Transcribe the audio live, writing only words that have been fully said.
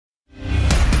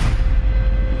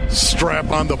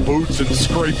strap on the boots and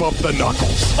scrape up the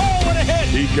knuckles. Oh, what a hit!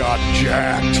 He got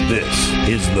jacked. This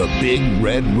is the Big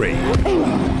Red Rage,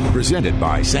 presented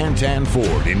by Santan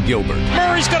Ford in Gilbert.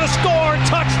 Murray's going to score!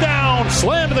 Touchdown!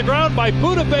 Slammed to the ground by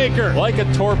Budda Baker. Like a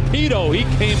torpedo, he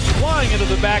came flying into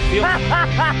the backfield.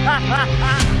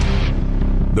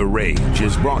 The Rage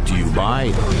is brought to you by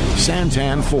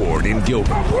Santan Ford in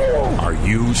Gilbert. Are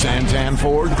you Santan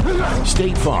Ford?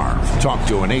 State Farm. Talk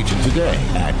to an agent today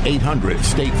at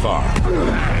 800-STATE-FARM.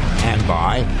 And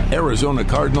by Arizona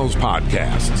Cardinals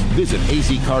Podcasts. Visit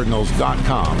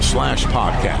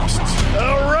azcardinals.com/podcasts.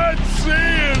 The Red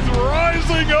Sea is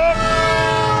rising up.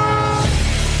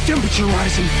 Temperature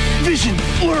rising, vision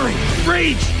blurring,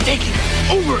 rage taking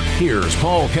over. Here's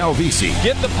Paul Calvisi.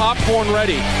 Get the popcorn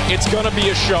ready. It's going to be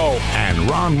a show. And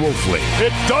Ron Wolfley.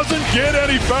 It doesn't get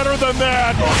any better than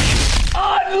that.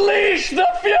 Unleash the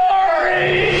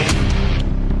fury!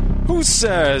 Who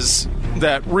says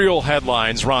that real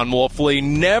headlines, Ron Wolfley,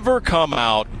 never come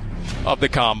out of the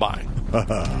combine?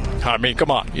 I mean,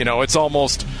 come on. You know, it's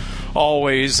almost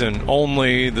always and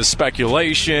only the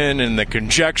speculation and the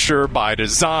conjecture by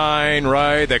design,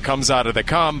 right, that comes out of the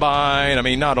combine. I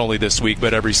mean, not only this week,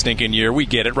 but every stinking year. We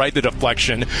get it, right? The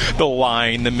deflection, the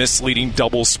line, the misleading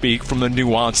doublespeak, from the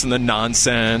nuance and the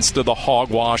nonsense to the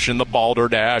hogwash and the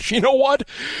balderdash. You know what?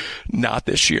 Not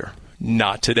this year.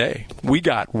 Not today. We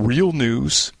got real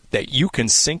news that you can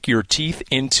sink your teeth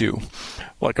into,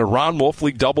 like a Ron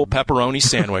Wolfley double pepperoni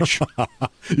sandwich.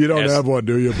 You don't have one,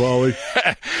 do you, Paulie?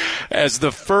 As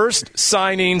the first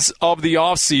signings of the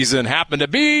offseason happen to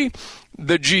be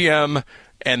the GM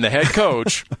and the head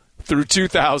coach through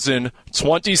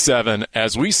 2027,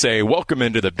 as we say, welcome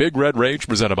into the Big Red Rage,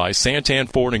 presented by Santan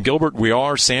Ford and Gilbert. We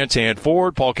are Santan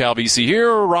Ford. Paul Calvisi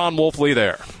here, Ron Wolfley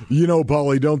there. You know,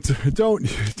 Paulie,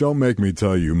 don't make me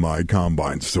tell you my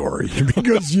combine story,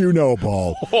 because you know,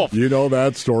 Paul, you know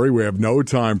that story. We have no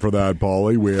time for that,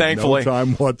 Paulie. We have Thankfully. no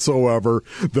time whatsoever.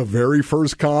 The very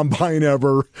first combine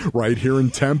ever, right here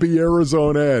in Tempe,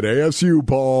 Arizona, at ASU,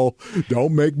 Paul.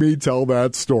 Don't make me tell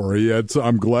that story.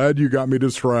 I'm glad you got me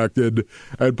distracted. And,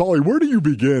 Paulie, where do you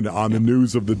begin on the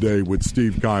news of the day with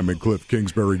Steve Keim and Cliff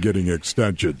Kingsbury getting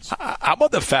extensions? How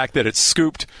about the fact that it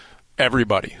scooped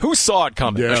everybody? Who saw it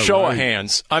coming? Yeah, a show right. of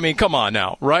hands. I mean, come on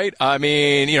now, right? I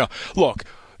mean, you know, look,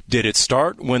 did it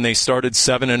start when they started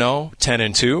 7-0,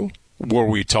 10-2? Were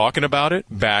we talking about it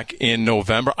back in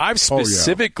November? I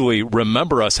specifically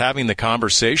remember us having the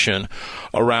conversation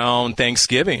around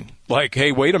Thanksgiving. Like,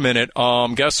 hey, wait a minute.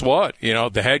 Guess what? You know,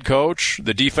 the head coach,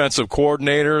 the defensive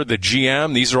coordinator, the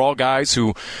GM, these are all guys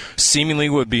who seemingly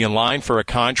would be in line for a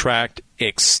contract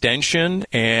extension.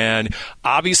 And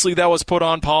obviously that was put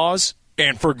on pause,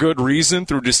 and for good reason,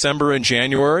 through December and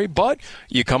January. But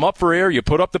you come up for air, you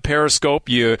put up the periscope,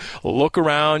 you look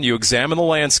around, you examine the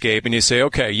landscape, and you say,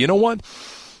 okay, you know what?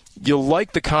 You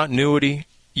like the continuity,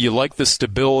 you like the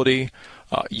stability.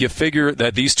 You figure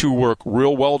that these two work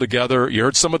real well together. You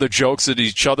heard some of the jokes at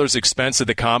each other's expense at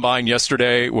the Combine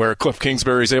yesterday, where Cliff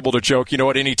Kingsbury is able to joke, you know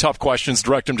what, any tough questions,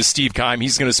 direct them to Steve Keim.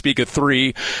 He's going to speak at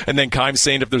 3. And then Keim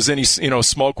saying if there's any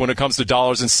smoke when it comes to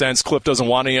dollars and cents, Cliff doesn't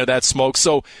want any of that smoke.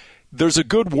 So there's a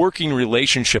good working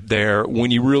relationship there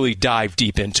when you really dive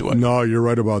deep into it. No, you're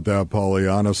right about that,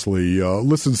 Paulie, honestly.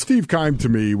 Listen, Steve Keim to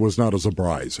me was not a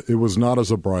surprise. It was not a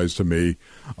surprise to me.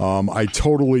 I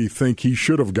totally think he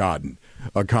should have gotten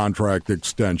a contract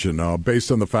extension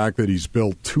based on the fact that he's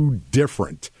built two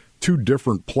different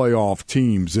playoff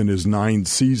teams in his 9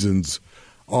 seasons.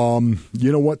 You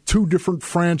know what? 2 different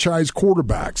franchise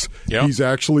quarterbacks. Yep. He's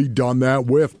actually done that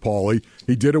with, Paulie.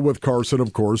 He did it with Carson,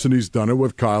 of course, and he's done it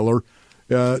with Kyler.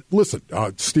 Listen,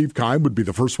 Steve Keim would be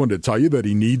the first one to tell you that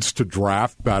he needs to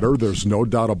draft better. There's no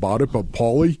doubt about it. But,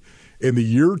 Paulie, in the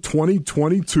year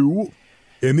 2022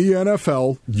 in the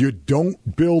NFL, you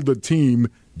don't build a team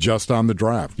just on the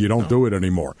draft. You don't do it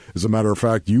anymore. As a matter of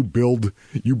fact, you build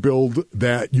around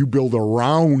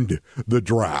the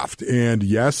draft. And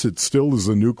yes, it still is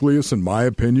the nucleus, in my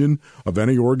opinion, of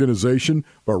any organization.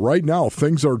 But right now,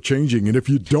 things are changing. And if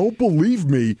you don't believe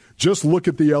me, just look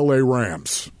at the LA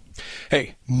Rams.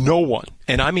 Hey, no one,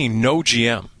 and I mean no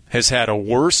GM, has had a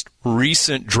worse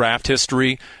recent draft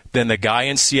history than the guy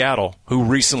in Seattle who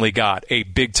recently got a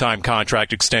big-time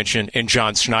contract extension in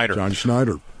John Schneider. John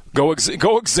Schneider. Go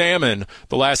examine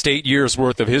the last 8 years'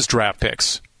 worth of his draft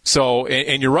picks. So,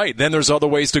 and you're right, then there's other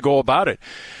ways to go about it.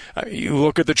 You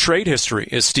look at the trade history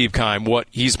as Steve Keim, what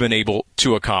he's been able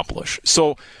to accomplish.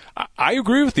 So I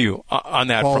agree with you on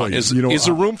that front. Is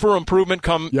there room for improvement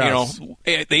come the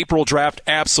April draft?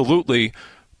 Absolutely.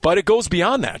 But it goes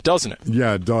beyond that, doesn't it?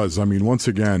 Yeah, it does. I mean, once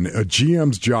again, a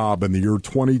GM's job in the year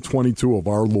 2022 of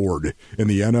our Lord in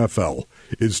the NFL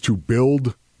is to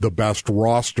build the best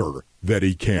roster that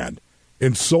he can.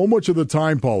 And so much of the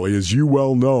time, Paulie, as you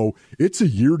well know, it's a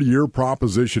year-to-year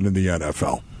proposition in the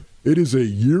NFL. It is a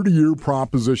year-to-year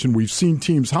proposition. We've seen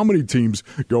teams, how many teams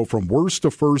go from worst to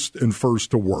first and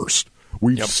first to worst?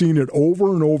 We've seen it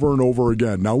over and over and over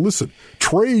again. Now, listen,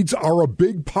 trades are a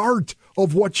big part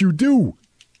of what you do.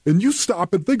 And you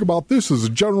stop and think about this as a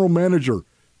general manager.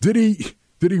 Did he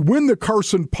win the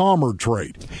Carson Palmer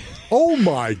trade? Oh,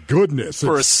 my goodness.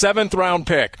 For a 7th-round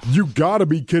pick. You got to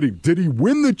be kidding. Did he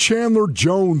win the Chandler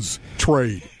Jones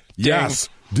trade? Yes.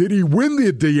 Did he win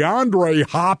the DeAndre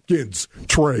Hopkins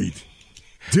trade?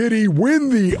 Did he win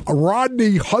the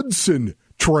Rodney Hudson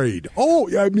trade? Oh,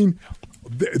 I mean,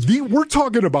 we're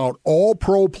talking about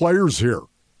all-pro players here.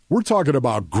 We're talking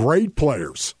about great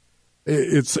players.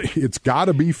 It's got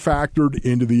to be factored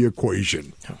into the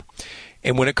equation.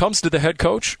 And when it comes to the head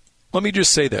coach, let me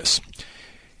just say this.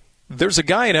 There's a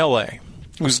guy in L.A.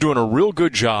 who's doing a real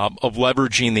good job of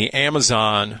leveraging the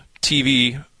Amazon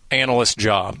TV analyst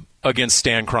job against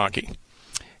Stan Kroenke.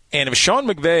 And if Sean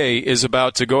McVay is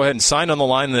about to go ahead and sign on the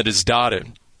line that is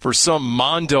dotted for some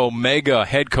Mondo mega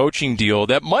head coaching deal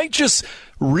that might just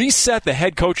reset the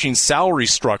head coaching salary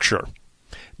structure,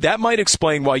 that might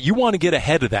explain why you want to get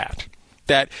ahead of that.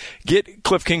 That get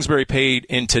Cliff Kingsbury paid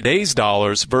in today's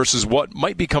dollars versus what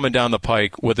might be coming down the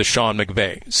pike with a Sean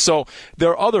McVay. So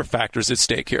there are other factors at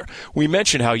stake here. We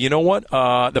mentioned how,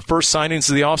 the first signings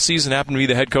of the offseason happen to be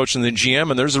the head coach and the GM,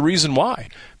 and there's a reason why.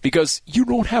 Because you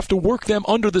don't have to work them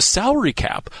under the salary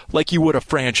cap like you would a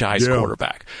franchise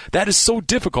quarterback. That is so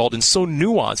difficult and so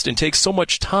nuanced and takes so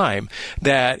much time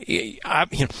that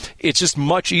it's just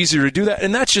much easier to do that.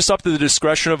 And that's just up to the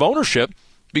discretion of ownership.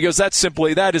 Because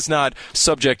that is not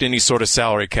subject to any sort of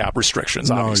salary cap restrictions,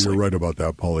 obviously. No, you're right about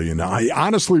that, Paulie. And I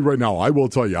honestly, right now, I will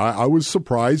tell you, I was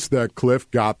surprised that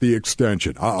Cliff got the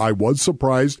extension. I was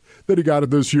surprised that he got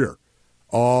it this year.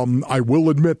 I will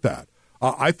admit that.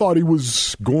 I thought he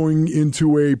was going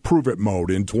into a prove-it mode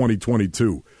in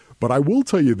 2022. But I will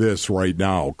tell you this right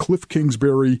now. Cliff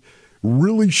Kingsbury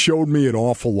really showed me an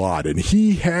awful lot. And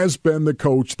he has been the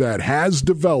coach that has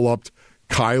developed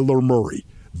Kyler Murray.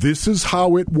 This is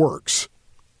how it works.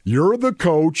 You're the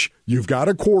coach. You've got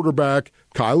a quarterback.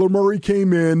 Kyler Murray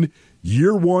came in.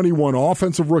 Year 1, he won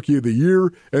Offensive Rookie of the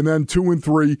Year. And then 2 and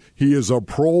 3, he is a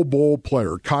Pro Bowl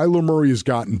player. Kyler Murray has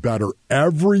gotten better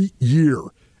every year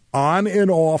on and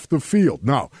off the field.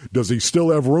 Now, does he still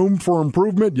have room for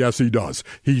improvement? Yes, he does.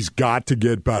 He's got to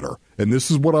get better. And this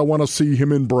is what I want to see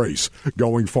him embrace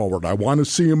going forward. I want to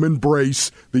see him embrace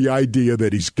the idea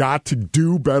that he's got to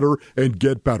do better and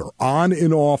get better on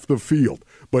and off the field.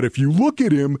 But if you look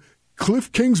at him,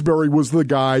 Cliff Kingsbury was the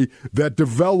guy that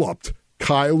developed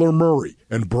Kyler Murray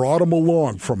and brought him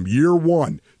along from year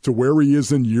 1 to where he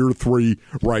is in year 3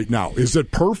 right now. Is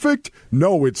it perfect?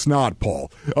 No, it's not,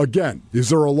 Paul. Again, is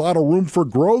there a lot of room for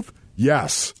growth?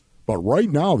 Yes. But right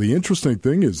now, the interesting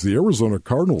thing is the Arizona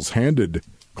Cardinals handed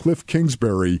Cliff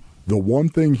Kingsbury the one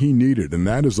thing he needed, and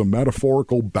that is a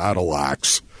metaphorical battle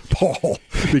axe, Paul,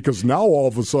 because now all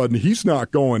of a sudden he's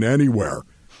not going anywhere.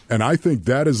 And I think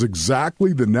that is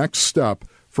exactly the next step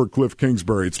for Cliff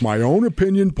Kingsbury. It's my own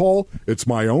opinion, Paul. It's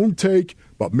my own take.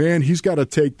 But, man, he's got to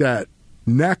take that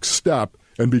next step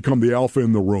and become the alpha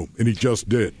in the room. And he just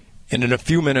did. And in a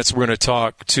few minutes, we're going to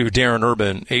talk to Darren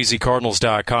Urban,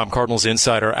 azcardinals.com, Cardinals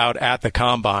insider, out at the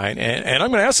Combine. And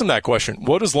I'm going to ask him that question.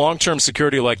 What does long-term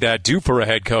security like that do for a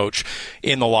head coach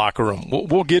in the locker room?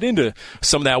 We'll get into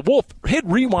some of that. We'll hit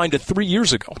rewind to 3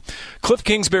 years ago. Cliff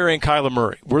Kingsbury and Kyler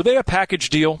Murray, were they a package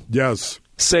deal? Yes.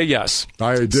 Say yes.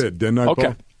 I did, didn't I, Paul?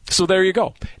 Okay. So there you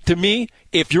go. To me,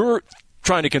 if you're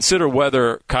trying to consider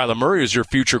whether Kyler Murray is your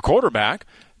future quarterback,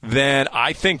 then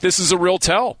I think this is a real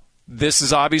tell. This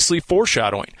is obviously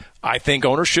foreshadowing. I think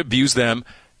ownership views them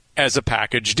as a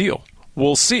package deal.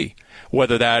 We'll see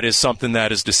whether that is something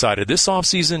that is decided this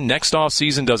offseason, next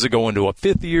offseason. Does it go into a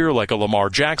 5th year like a Lamar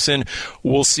Jackson?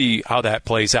 We'll see how that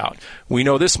plays out. We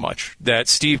know this much, that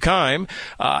Steve Keim,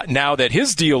 now that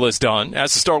his deal is done,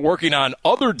 has to start working on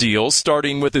other deals,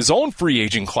 starting with his own free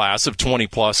agent class of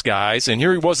 20-plus guys. And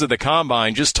here he was at the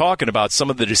Combine just talking about some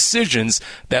of the decisions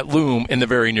that loom in the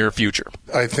very near future.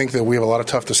 I think that we have a lot of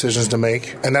tough decisions to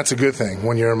make, and that's a good thing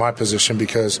when you're in my position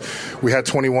because we had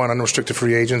 21 unrestricted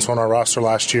free agents on our roster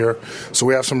last year. So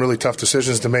we have some really tough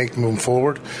decisions to make moving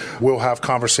forward. We'll have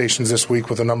conversations this week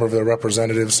with a number of their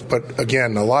representatives. But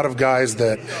again, a lot of guys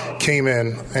that came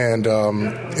in and,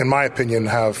 in my opinion,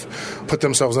 have put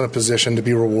themselves in a position to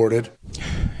be rewarded.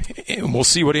 And we'll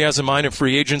see what he has in mind in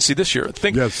free agency this year.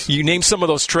 You name some of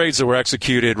those trades that were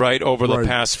executed over the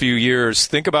past few years.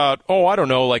 Think about,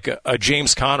 like a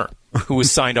James Conner who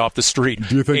was signed off the street.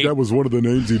 Do you think that was one of the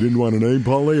names he didn't want to name,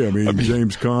 Paulie? I mean,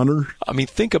 James Conner?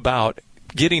 Think about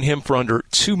getting him for under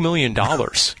 $2 million.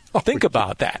 Think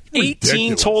about that.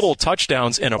 18 total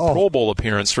touchdowns and a Pro Bowl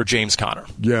appearance for James Conner.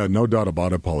 Yeah, no doubt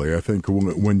about it, Paulie. I think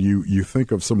when you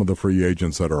think of some of the free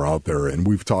agents that are out there, and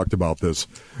we've talked about this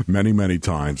many, many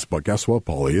times, but guess what,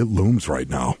 Paulie? It looms right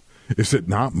now. Is it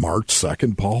not March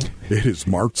 2nd, Paul? It is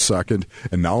March 2nd,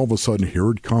 and now all of a sudden here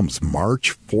it comes,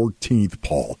 March 14th,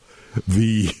 Paul.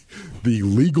 The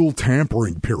legal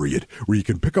tampering period where you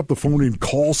can pick up the phone and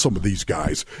call some of these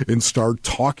guys and start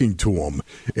talking to them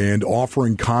and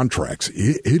offering contracts.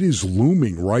 It is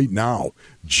looming right now.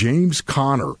 James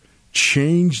Conner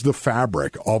changed the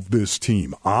fabric of this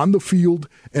team on the field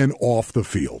and off the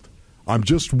field. I'm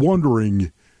just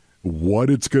wondering what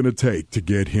it's going to take to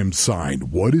get him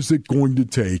signed. What is it going to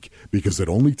take? Because it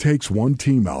only takes one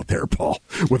team out there, Paul,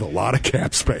 with a lot of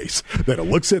cap space that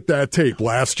looks at that tape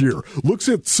last year, looks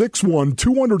at 6'1",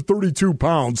 232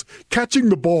 pounds, catching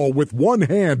the ball with one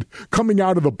hand, coming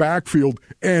out of the backfield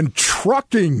and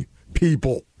trucking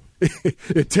people.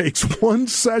 It takes one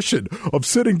session of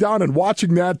sitting down and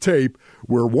watching that tape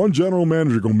where one general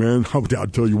manager goes, man, I'll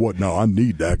tell you what, now I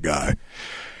need that guy.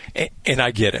 And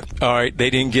I get it. All right, they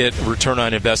didn't get return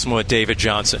on investment with David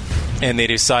Johnson, and they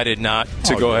decided not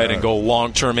to go ahead and go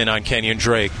long-term in on Kenyon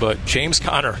Drake. But James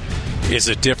Conner is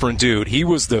a different dude. He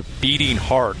was the beating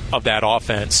heart of that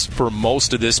offense for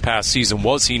most of this past season,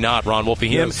 was he not, Ron Wolfie?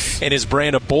 Him and his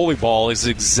brand of bully ball is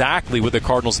exactly what the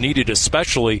Cardinals needed,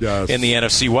 especially in the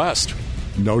NFC West.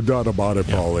 No doubt about it,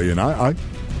 Paulie. And I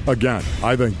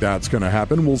think that's going to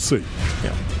happen. We'll see.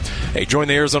 Yeah. Hey, join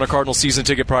the Arizona Cardinals season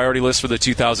ticket priority list for the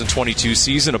 2022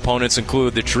 season. Opponents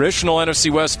include the traditional NFC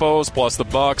West foes, plus the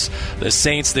Bucs, the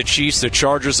Saints, the Chiefs, the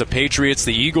Chargers, the Patriots,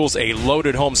 the Eagles, a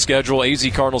loaded home schedule.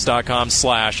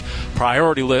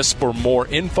 azcardinals.com/priority list for more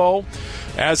info.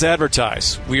 As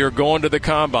advertised, we are going to the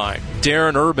Combine.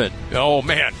 Darren Urban,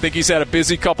 think he's had a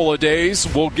busy couple of days.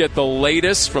 We'll get the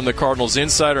latest from the Cardinals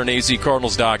Insider and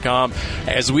azcardinals.com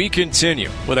as we continue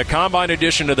with a Combine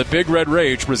edition of the Big Red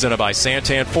Rage presented by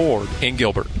Santan Ford in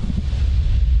Gilbert.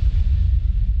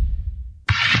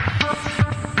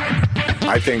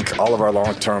 I think all of our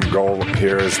long-term goal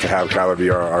here is to have Kyler be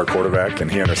our quarterback,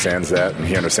 and he understands that, and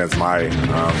he understands my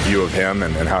view of him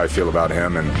and how I feel about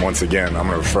him. And once again, I'm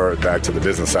going to refer it back to the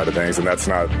business side of things, and that's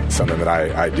not something that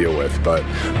I deal with. But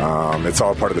it's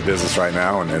all part of the business right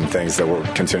now and things that we're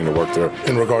continuing to work through.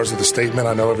 In regards to the statement,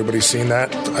 I know everybody's seen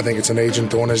that. I think it's an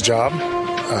agent doing his job.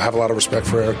 I have a lot of respect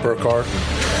for Eric Burkhardt.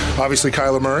 Obviously,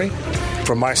 Kyler Murray,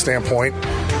 from my standpoint,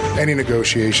 any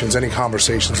negotiations, any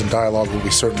conversations and dialogue will be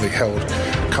certainly held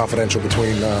confidential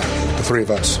between the three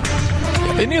of us.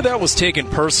 Any of that was taken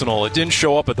personal. It didn't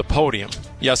show up at the podium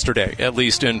yesterday, at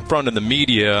least in front of the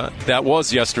media. That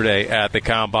was yesterday at the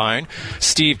Combine.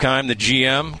 Steve Keim, the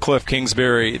GM, Cliff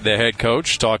Kingsbury, the head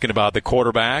coach, talking about the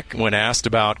quarterback when asked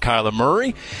about Kyler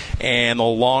Murray and the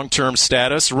long-term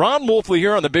status. Ron Wolfley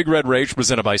here on the Big Red Rage,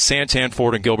 presented by Santan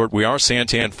Ford and Gilbert. We are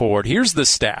Santan Ford. Here's the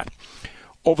stat.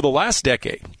 Over the last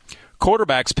decade,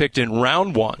 quarterbacks picked in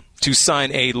round one to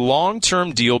sign a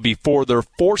long-term deal before their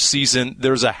fourth season,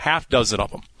 there's a half dozen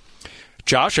of them.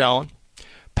 Josh Allen,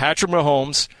 Patrick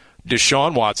Mahomes,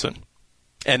 Deshaun Watson,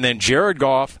 and then Jared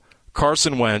Goff,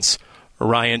 Carson Wentz,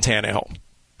 Ryan Tannehill.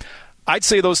 I'd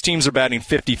say those teams are batting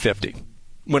 50-50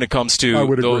 when it comes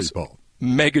to those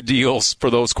mega deals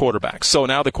for those quarterbacks. So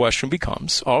now the question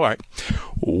becomes, all right,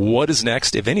 what is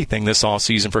next, if anything, this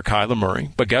offseason for Kyler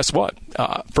Murray? But guess what?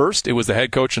 First, it was the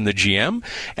head coach and the GM,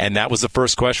 and that was the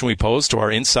first question we posed to our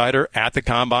insider at the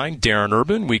Combine, Darren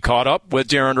Urban. We caught up with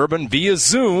Darren Urban via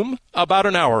Zoom about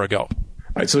an hour ago. All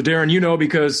right, so Darren,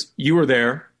 because you were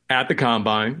there at the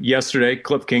Combine yesterday,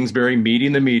 Cliff Kingsbury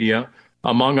meeting the media,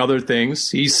 among other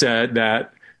things, he said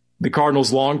that the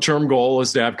Cardinals' long-term goal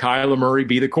is to have Kyler Murray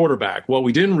be the quarterback. What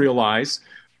we didn't realize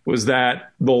was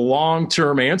that the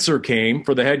long-term answer came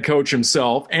for the head coach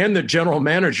himself and the general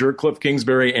manager, Cliff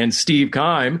Kingsbury, and Steve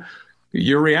Keim.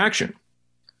 Your reaction?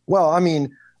 Well, I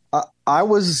mean, I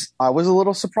was a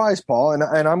little surprised, Paul,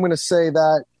 and I'm going to say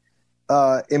that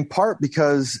in part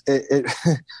because it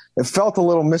felt a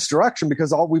little misdirection,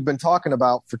 because all we've been talking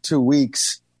about for 2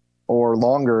 weeks or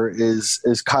longer is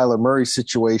Kyler Murray's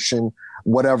situation,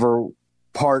 whatever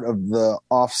part of the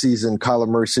offseason Kyler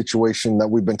Murray situation that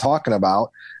we've been talking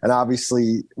about. And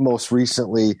obviously, most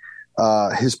recently,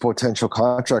 his potential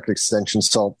contract extension.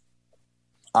 So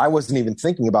I wasn't even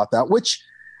thinking about that, which,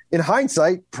 in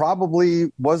hindsight,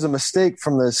 probably was a mistake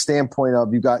from the standpoint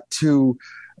of you got two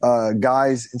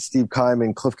guys in Steve Keim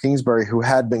and Cliff Kingsbury who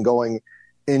had been going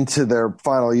into their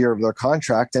final year of their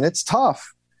contract. And it's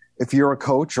tough if you're a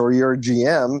coach or you're a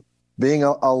GM being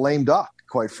a lame duck,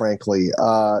 quite frankly.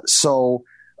 So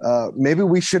maybe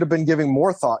we should have been giving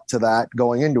more thought to that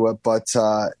going into it. But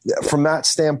from that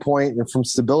standpoint and from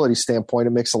stability standpoint,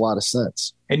 it makes a lot of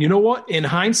sense. And you know what? In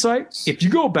hindsight, if you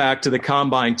go back to the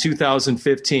Combine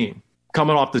 2015,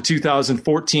 coming off the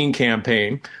 2014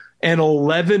 campaign, an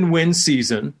 11-win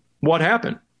season, what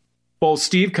happened? Both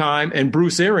Steve Keim and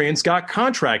Bruce Arians got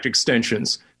contract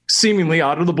extensions, seemingly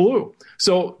out of the blue.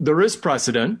 So there is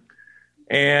precedent,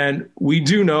 and we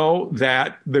do know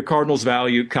that the Cardinals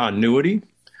value continuity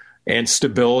and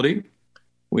stability.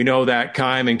 We know that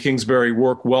Keim and Kingsbury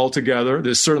work well together.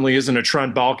 This certainly isn't a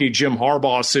Trent Baalke, Jim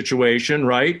Harbaugh situation,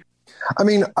 right? I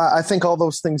mean, I think all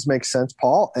those things make sense,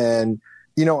 Paul. And,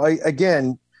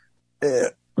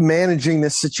 managing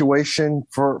this situation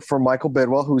for Michael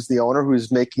Bidwell, who's the owner,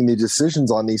 who's making the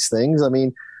decisions on these things. I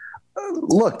mean,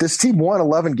 look, this team won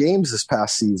 11 games this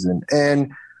past season.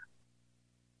 And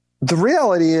the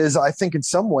reality is, I think in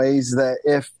some ways that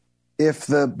if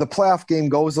the playoff game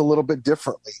goes a little bit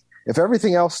differently, if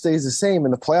everything else stays the same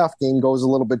and the playoff game goes a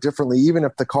little bit differently, even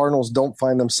if the Cardinals don't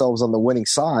find themselves on the winning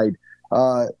side,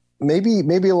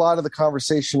 maybe a lot of the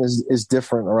conversation is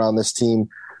different around this team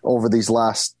over these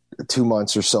last 2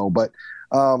 months or so. But,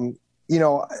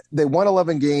 they won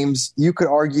 11 games. You could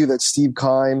argue that Steve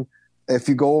Keim, if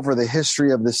you go over the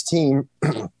history of this team,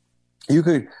 you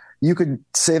could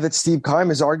say that Steve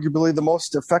Keim is arguably the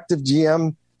most effective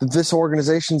GM that this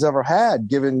organization's ever had,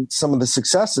 given some of the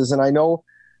successes. And I know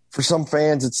for some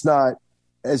fans, it's not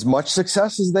as much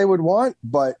success as they would want,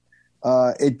 but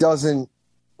it doesn't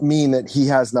mean that he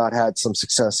has not had some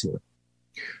success here.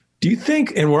 Do you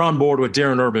think, and we're on board with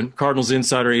Darren Urban, Cardinals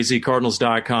Insider,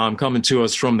 azcardinals.com, coming to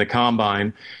us from the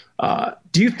Combine.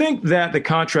 Do you think that the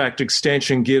contract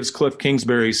extension gives Cliff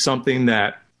Kingsbury something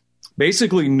that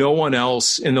basically no one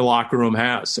else in the locker room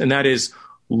has, and that is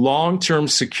long-term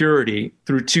security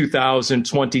through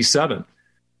 2027,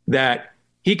 that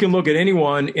he can look at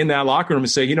anyone in that locker room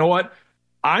and say, you know what,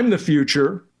 I'm the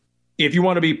future. If you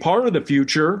want to be part of the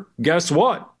future, guess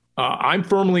what? I'm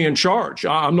firmly in charge.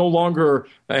 I'm no longer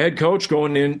a head coach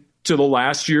going into the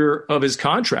last year of his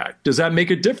contract. Does that make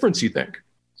a difference, you think?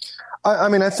 I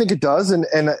mean, I think it does. And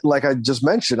like I just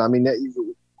mentioned, I mean,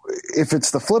 if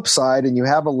it's the flip side and you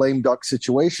have a lame duck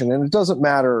situation, and it doesn't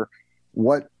matter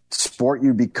what sport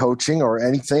you'd be coaching or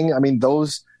anything, I mean,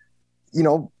 those,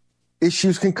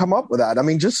 issues can come up with that. I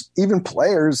mean, just even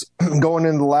players going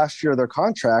into the last year of their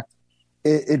contract,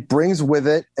 it brings with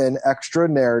it an extra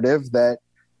narrative that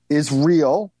is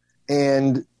real,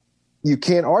 and you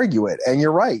can't argue it. And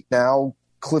you're right. Now,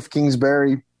 Cliff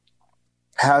Kingsbury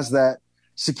has that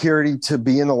security to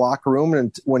be in the locker room,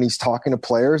 and when he's talking to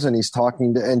players and he's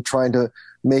talking to and trying to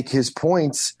make his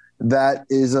points, that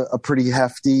is a pretty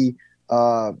hefty,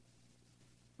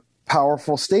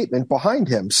 powerful statement behind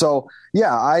him. So,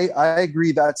 yeah, I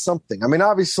agree that's something. I mean,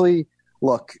 obviously,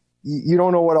 look, you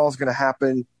don't know what else is going to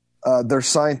happen. They're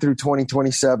signed through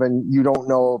 2027. You don't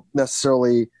know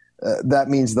necessarily that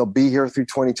means they'll be here through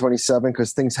 2027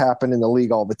 because things happen in the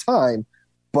league all the time.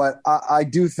 But I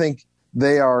do think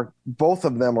both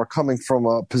of them are coming from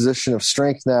a position of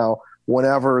strength now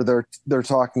whenever they're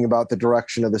talking about the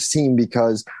direction of this team,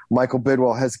 because Michael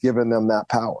Bidwell has given them that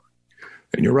power.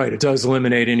 And you're right. It does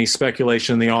eliminate any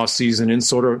speculation in the offseason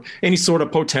and any sort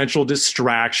of potential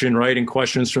distraction, right, and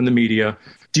questions from the media.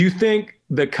 Do you think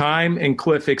the Keim and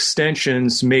Cliff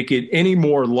extensions make it any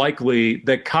more likely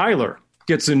that Kyler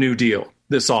gets a new deal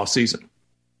this offseason?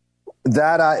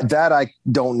 That I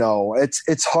don't know.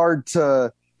 It's hard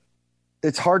to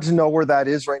know where that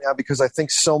is right now, because I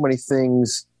think so many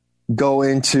things go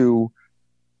into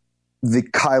the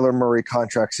Kyler Murray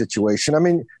contract situation. I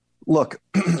mean, look,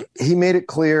 he made it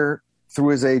clear through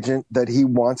his agent that he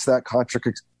wants that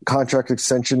contract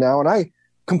extension now, and I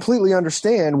completely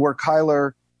understand where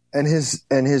Kyler and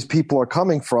his people are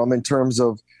coming from in terms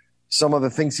of some of the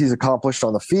things he's accomplished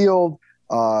on the field,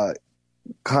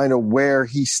 kind of where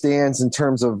he stands in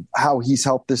terms of how he's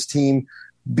helped this team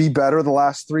be better the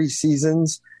last 3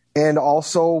 seasons, and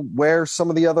also where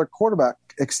some of the other quarterback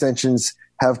extensions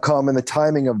have come and the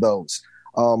timing of those.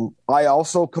 I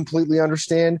also completely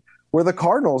understand where the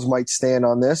Cardinals might stand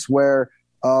on this, where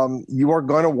you are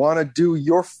going to want to do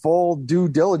your full due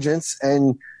diligence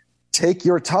and take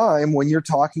your time when you're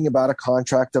talking about a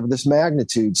contract of this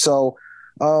magnitude. So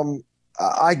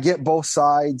I get both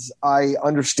sides. I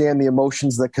understand the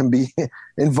emotions that can be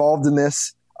involved in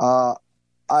this.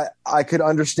 I could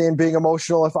understand being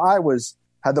emotional if I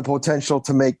had the potential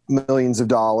to make millions of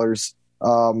dollars.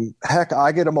 Heck,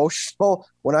 I get emotional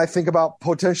when I think about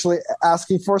potentially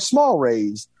asking for a small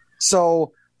raise.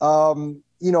 So,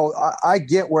 I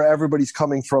get where everybody's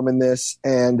coming from in this,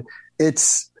 and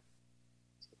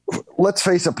let's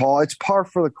face it, Paul, it's par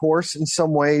for the course in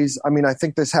some ways. I mean, I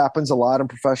think this happens a lot in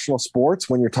professional sports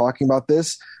when you're talking about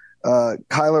this.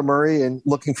 Kyler Murray and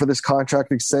looking for this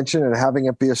contract extension and having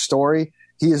it be a story.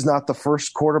 He is not the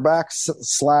first quarterback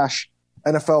 /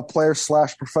 NFL player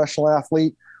 / professional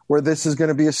athlete where this is going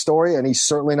to be a story, and he's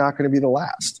certainly not going to be the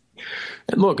last.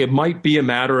 And look, it might be a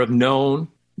matter of known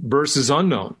versus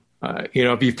unknown.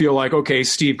 If you feel like, okay,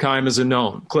 Steve Keim is a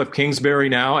known. Cliff Kingsbury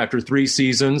now, after 3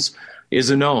 seasons,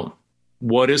 is a known.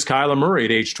 What is Kyler Murray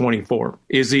at age 24?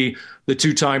 Is he the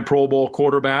 2-time Pro Bowl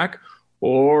quarterback,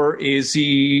 or is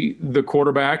he the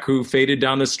quarterback who faded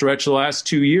down the stretch the last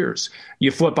 2 years?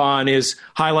 You flip on his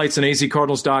highlights on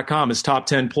azcardinals.com, his top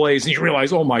 10 plays, and you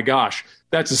realize, oh my gosh,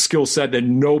 that's a skill set that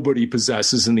nobody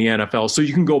possesses in the NFL. So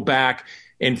you can go back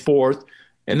and forth.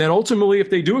 And then ultimately, if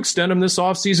they do extend him this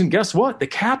offseason, guess what? The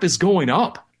cap is going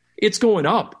up. It's going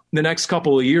up the next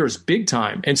couple of years, big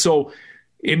time. And so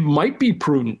it might be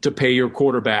prudent to pay your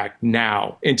quarterback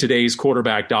now in today's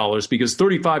quarterback dollars, because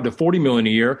 $35 to $40 million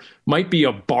a year might be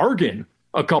a bargain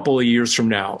a couple of years from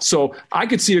now. So I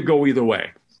could see it go either way.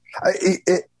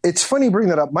 It's funny you bring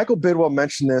that up. Michael Bidwell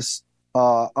mentioned this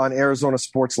on Arizona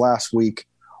Sports last week,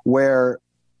 where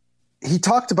he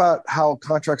talked about how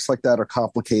contracts like that are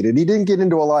complicated. He didn't get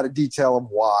into a lot of detail of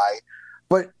why,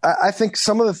 but I think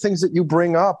some of the things that you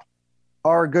bring up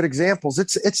are good examples.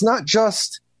 It's not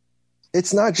just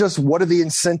what are the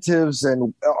incentives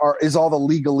and is all the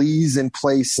legalese in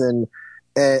place and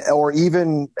or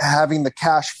even having the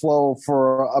cash flow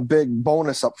for a big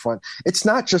bonus up front. It's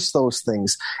not just those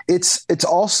things. It's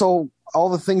also all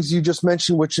the things you just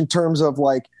mentioned, which in terms of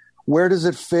like, where does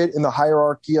it fit in the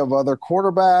hierarchy of other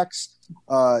quarterbacks?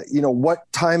 What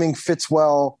timing fits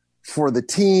well for the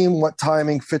team? What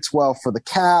timing fits well for the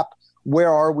cap? Where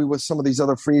are we with some of these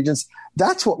other free agents?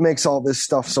 That's what makes all this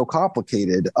stuff so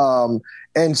complicated.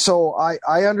 And so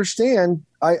I understand.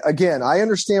 I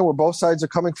understand where both sides are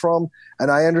coming from,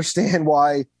 and I understand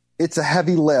why it's a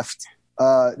heavy lift,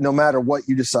 no matter what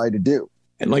you decide to do.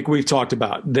 And like we've talked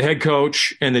about, the head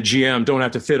coach and the GM don't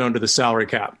have to fit under the salary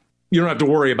cap. You don't have to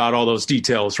worry about all those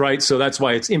details, right? So that's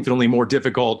why it's infinitely more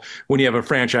difficult when you have a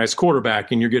franchise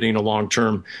quarterback and you're getting a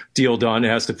long-term deal done. It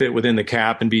has to fit within the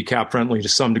cap and be cap-friendly to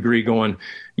some degree going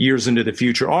years into the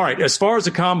future. All right, as far as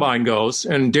the Combine goes,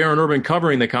 and Darren Urban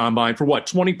covering the Combine for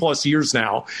 20-plus years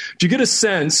now, do you get a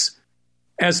sense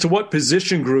as to what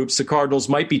position groups the Cardinals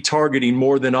might be targeting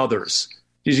more than others?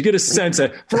 Did you get a sense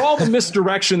that for all the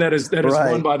misdirection that is right,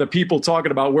 run by the people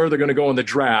talking about where they're going to go in the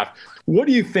draft, what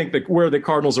do you think where the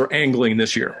Cardinals are angling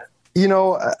this year?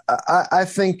 I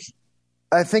think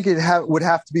it would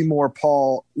have to be more,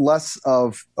 Paul, less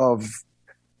of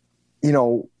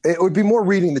it would be more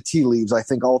reading the tea leaves, I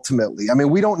think, ultimately. I mean,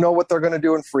 we don't know what they're going to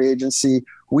do in free agency.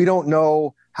 We don't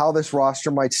know how this roster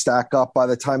might stack up by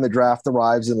the time the draft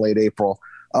arrives in late April.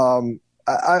 I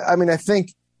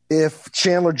think if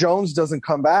Chandler Jones doesn't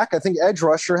come back, I think edge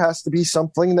rusher has to be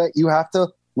something that you have to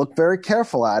look very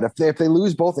careful at. If they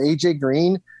lose both A.J.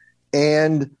 Green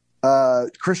and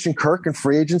Christian Kirk in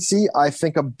free agency, I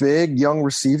think a big young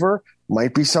receiver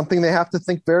might be something they have to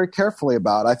think very carefully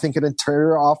about. I think an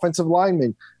interior offensive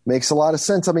lineman makes a lot of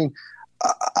sense. I mean,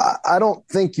 I don't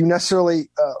think you necessarily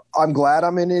I'm glad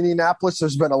I'm in Indianapolis.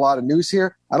 There's been a lot of news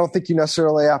here. I don't think you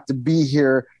necessarily have to be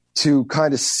here to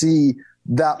kind of see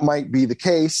that might be the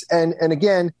case. And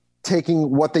again,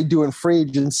 taking what they do in free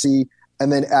agency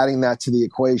and then adding that to the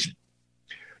equation.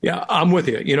 Yeah, I'm with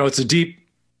you. It's a deep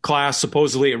class,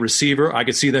 supposedly at receiver. I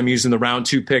could see them using the round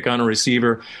 2 pick on a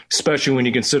receiver, especially when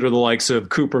you consider the likes of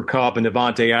Cooper Kupp and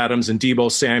Devontae Adams and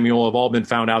Deebo Samuel have all been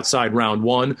found outside round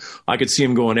 1. I could see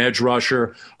him going edge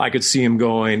rusher. I could see him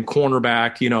going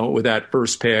cornerback, with that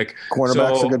first pick.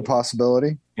 Cornerback's a good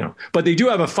possibility. But they do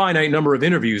have a finite number of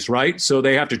interviews, right? So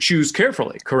they have to choose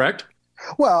carefully, correct?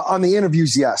 Well, on the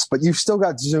interviews, yes, but you've still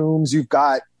got Zooms, you've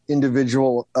got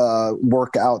individual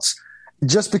workouts.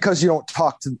 Just because you don't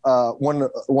talk to one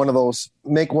of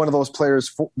those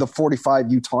players the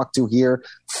 45 you talk to here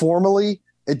formally,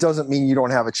 it doesn't mean you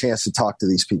don't have a chance to talk to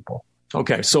these people.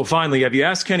 Okay, so finally, have you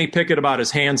asked Kenny Pickett about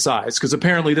his hand size? Because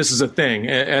apparently this is a thing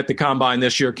at the Combine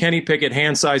this year. Kenny Pickett,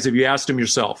 hand size, have you asked him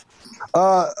yourself?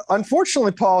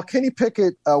 Unfortunately, Paul, Kenny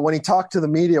Pickett, when he talked to the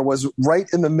media, was right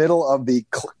in the middle of the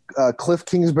Cliff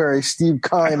Kingsbury, Steve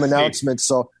Keim announcement,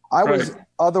 so I was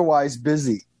otherwise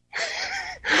busy.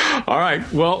 All right.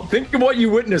 Well, think of what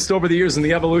you witnessed over the years in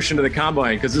the evolution of the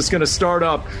Combine, because it's going to start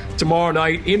up tomorrow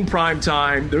night in prime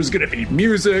time. There's going to be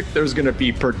music. There's going to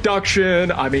be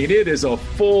production. I mean, it is a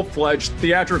full-fledged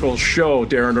theatrical show,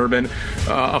 Darren Urban.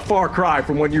 A far cry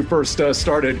from when you first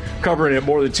started covering it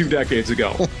more than 2 decades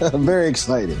ago. Very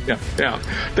exciting. Yeah.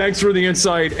 Thanks for the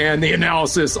insight and the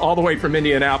analysis all the way from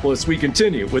Indianapolis. We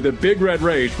continue with the Big Red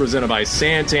Rage presented by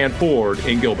Santan Ford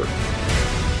in Gilbert.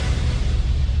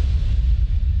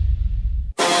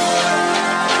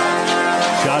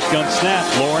 Shotgun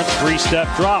snap. Lawrence, 3-step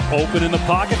drop. Open in the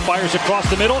pocket. Fires across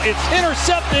the middle. It's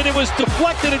intercepted. It was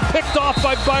deflected and picked off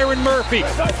by Byron Murphy.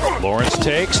 Lawrence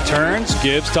takes, turns,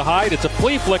 gives to Hyde. It's a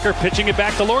flea flicker. Pitching it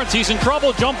back to Lawrence. He's in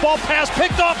trouble. Jump ball pass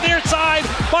picked off near side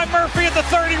by Murphy at the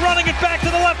 30. Running it back to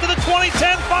the left of the 20.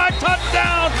 10-5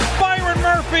 touchdown. Byron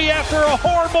Murphy after a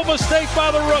horrible mistake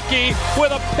by the rookie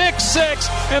with a pick six.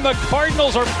 And the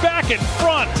Cardinals are back in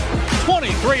front.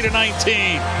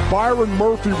 23-19. Byron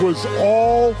Murphy was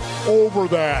all over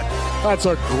that. That's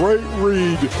a great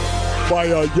read by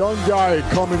a young guy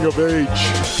coming of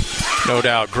age. No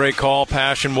doubt. Great call,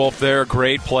 Passion Wolf there.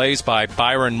 Great plays by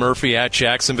Byron Murphy at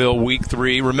Jacksonville Week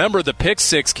 3. Remember, the pick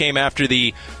six came after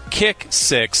the kick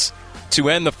six to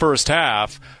end the first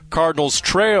half. Cardinals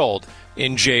trailed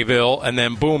in Jayville, and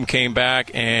then boom, came back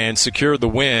and secured the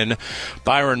win.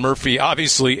 Byron Murphy,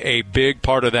 obviously a big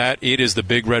part of that. It is the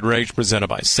Big Red Rage presented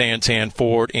by Santan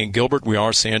Ford in Gilbert. We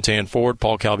are Santan Ford,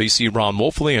 Paul Calvisi, Ron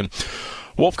Wolfley. And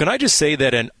Wolf, can I just say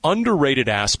that an underrated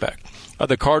aspect of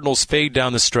the Cardinals' fade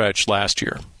down the stretch last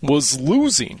year was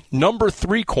losing number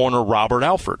 3 corner Robert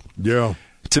Alford. Yeah.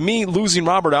 To me, losing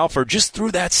Robert Alford just threw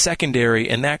that secondary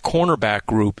and that cornerback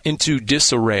group into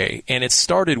disarray. And it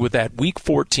started with that Week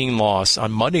 14 loss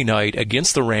on Monday night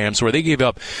against the Rams, where they gave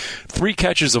up 3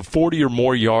 catches of 40 or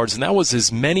more yards, and that was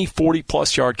as many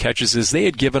 40-plus yard catches as they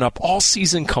had given up all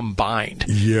season combined.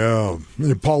 Yeah.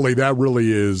 Paulie, that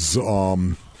really is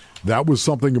that was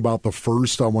something about the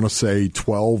first, I want to say,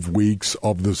 12 weeks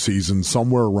of the season,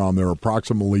 somewhere around there,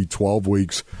 approximately 12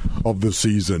 weeks of the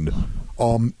season.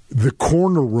 The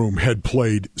corner room had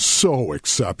played so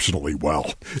exceptionally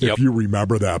well. Yep. If you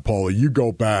remember that, Paulie, you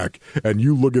go back and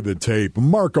you look at the tape.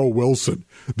 Marco Wilson,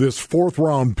 this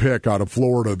 4th-round pick out of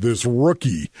Florida, this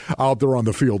rookie out there on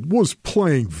the field, was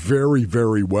playing very,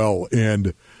 very well.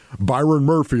 And Byron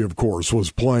Murphy, of course,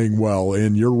 was playing well,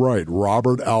 and you're right.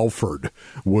 Robert Alford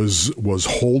was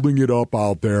holding it up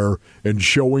out there and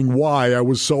showing why I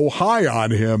was so high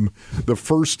on him the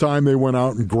first time they went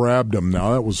out and grabbed him.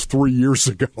 Now, that was 3 years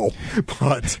ago,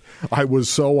 but I was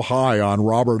so high on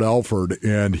Robert Alford,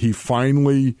 and he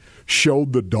finally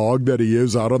showed the dog that he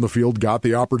is out on the field, got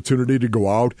the opportunity to go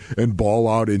out and ball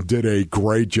out and did a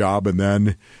great job, and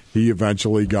then he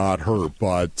eventually got hurt.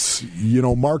 But,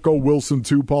 Marco Wilson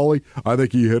too, Paulie, I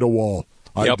think he hit a wall.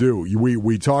 I do.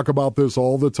 We talk about this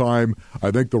all the time.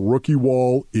 I think the rookie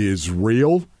wall is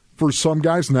real for some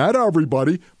guys, not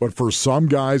everybody, but for some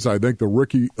guys, I think the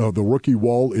rookie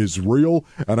wall is real,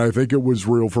 and I think it was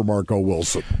real for Marco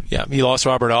Wilson. Yeah, he lost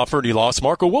Robert Alford. He lost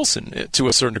Marco Wilson to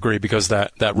a certain degree because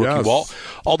that rookie wall.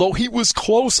 Although he was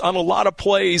close on a lot of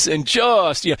plays and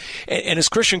and as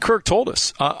Christian Kirk told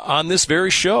us on this very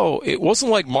show, it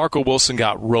wasn't like Marco Wilson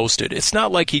got roasted. It's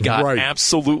not like he got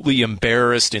absolutely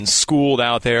embarrassed and schooled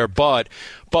out there, but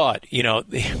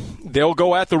they'll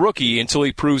go at the rookie until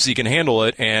he proves he can handle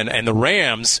it. And the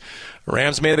Rams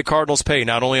made the Cardinals pay,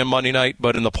 not only on Monday night,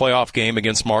 but in the playoff game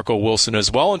against Marco Wilson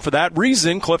as well. And for that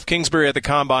reason, Cliff Kingsbury at the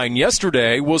Combine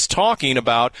yesterday was talking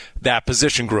about that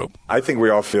position group. I think we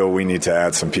all feel we need to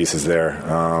add some pieces there.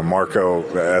 Marco,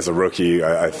 as a rookie,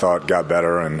 I thought got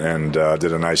better and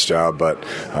did a nice job. But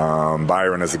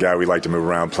Byron is a guy we like to move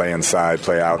around, play inside,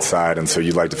 play outside. And so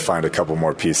you'd like to find a couple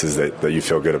more pieces that you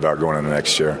feel good about going into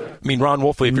next year. I mean, Ron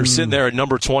Wolfley, if you're sitting there at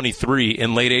number 23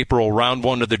 in late April, round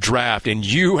 1 of the draft, and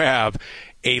you have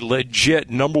a legit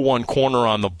number 1 corner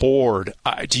on the board,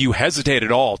 do you hesitate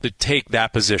at all to take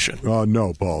that position?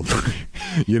 No, Paul.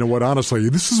 You know what? Honestly,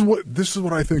 this is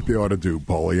what I think they ought to do,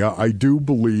 Paulie. I do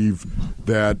believe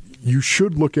that you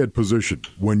should look at position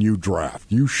when you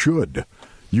draft. You should.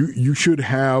 You should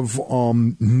have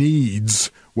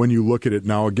needs when you look at it.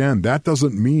 Now, again, that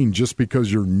doesn't mean just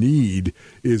because your need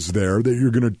is there that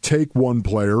you're going to take one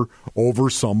player over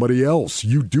somebody else.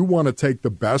 You do want to take the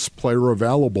best player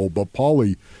available, but,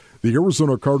 Paulie, the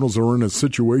Arizona Cardinals are in a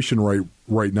situation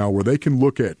right now where they can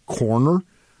look at corner.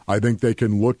 I think they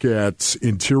can look at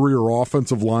interior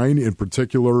offensive line, in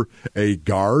particular a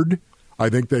guard. I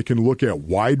think they can look at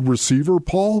wide receiver,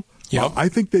 Paul. Yep. I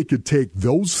think they could take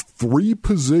those 3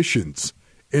 positions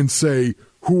and say,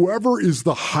 whoever is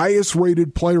the highest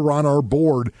rated player on our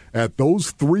board at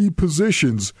those three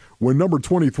positions, when number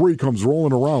 23 comes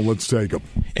rolling around, let's take him.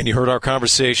 And you heard our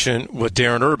conversation with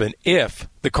Darren Urban. If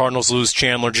the Cardinals lose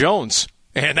Chandler Jones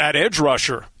and that edge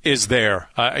rusher is there,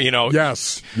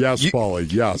 Yes,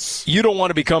 Paulie, yes. You don't want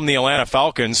to become the Atlanta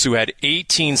Falcons, who had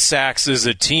 18 sacks as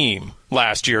a team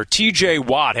last year. T.J.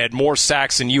 Watt had more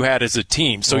sacks than you had as a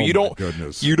team. So you don't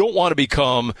want to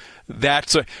become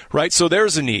that, right? So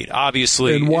there's a need,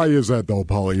 obviously. And why is that, though,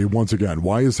 Paulie? Once again,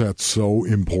 why is that so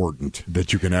important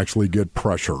that you can actually get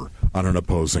pressure on an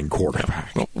opposing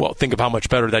quarterback? Well, think of how much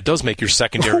better that does make your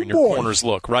secondary and your corners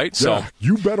look, right? So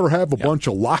you better have a bunch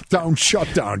of lockdown,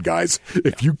 shutdown guys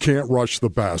if you can't rush the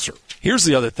passer. Here's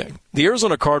the other thing. The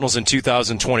Arizona Cardinals in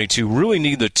 2022 really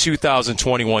need the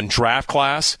 2021 draft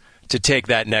class to take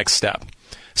that next step.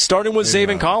 Starting with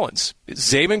Zaven Collins.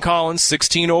 Zaven Collins,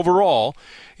 16 overall.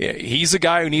 He's a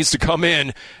guy who needs to come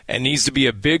in and needs to be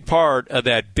a big part of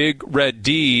that big red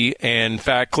D. And in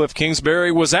fact, Cliff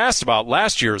Kingsbury was asked about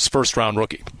last year's first-round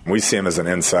rookie. We see him as an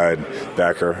inside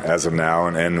backer as of now,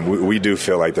 and we do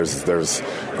feel like there's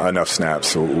enough snaps.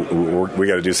 So we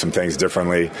got to do some things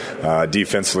differently,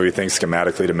 defensively, we think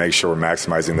schematically, to make sure we're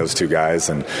maximizing those two guys,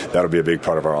 and that'll be a big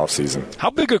part of our offseason.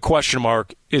 How big a question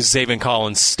mark is Zaven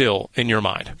Collins still in your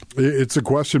mind? It's a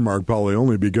question mark, probably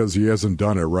only because he hasn't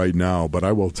done it right now, but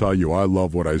I will tell you, I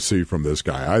love what I see from this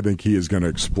guy. I think he is going to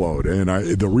explode, and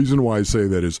the reason why I say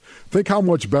that is think how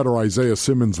much better Isaiah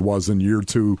Simmons was in year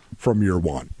 2 from year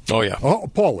 1. Oh, yeah. Oh,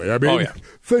 Paulie,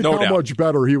 think how much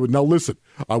better he would. Now, listen,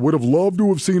 I would have loved to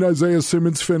have seen Isaiah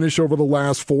Simmons finish over the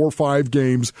last 4 or 5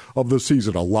 games of the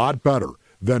season a lot better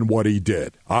than what he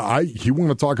did. You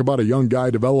want to talk about a young guy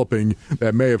developing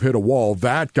that may have hit a wall.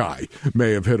 That guy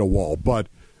may have hit a wall, but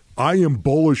I am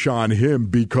bullish on him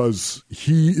because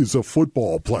he is a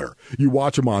football player. You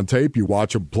watch him on tape, you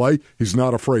watch him play, he's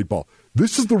not afraid ball.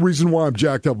 This is the reason why I'm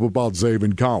jacked up about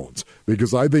Zaven Collins,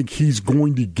 because I think he's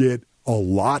going to get a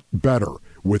lot better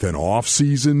with an off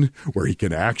season where he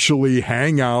can actually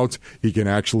hang out, he can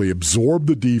actually absorb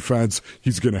the defense.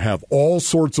 He's going to have all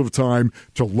sorts of time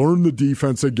to learn the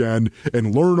defense again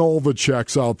and learn all the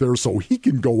checks out there so he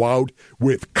can go out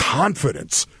with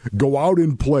confidence, go out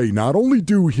and play, not only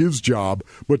do his job,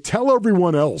 but tell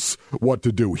everyone else what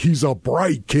to do. He's a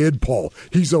bright kid, Paul.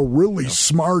 He's a really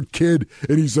smart kid,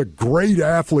 and he's a great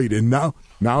athlete. And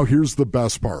now here's the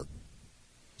best part.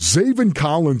 Zaven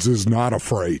Collins is not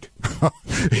afraid.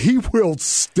 He will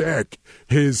stick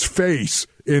his face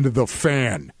into the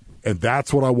fan, and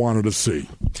that's what I wanted to see.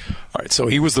 All right, so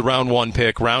he was the round 1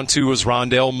 pick. Round 2 was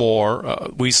Rondale Moore.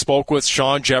 We spoke with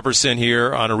Sean Jefferson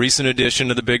here on a recent edition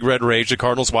of the Big Red Rage, the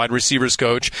Cardinals wide receivers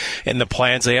coach, and the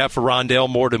plans they have for Rondale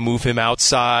Moore to move him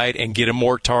outside and get him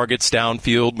more targets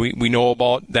downfield. We know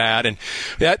about that. And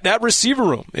that receiver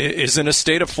room is in a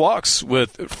state of flux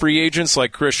with free agents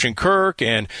like Christian Kirk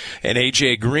and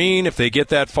A.J. Green, if they get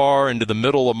that far into the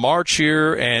middle of March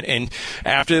here. And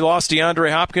after they lost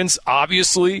DeAndre Hopkins,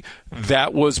 obviously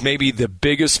that was maybe the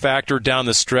biggest factor down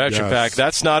the stretch. Yes. In fact,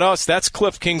 that's not us. That's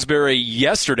Cliff Kingsbury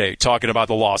yesterday talking about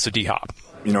the loss of D-Hop.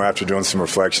 After doing some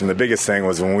reflection, the biggest thing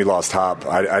was when we lost Hop,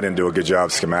 I didn't do a good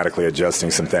job schematically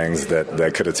adjusting some things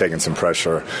that could have taken some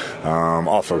pressure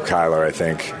off of Kyler, I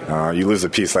think. You lose a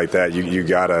piece like that, you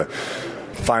got to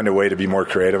find a way to be more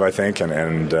creative, I think,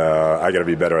 and I got to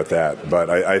be better at that. But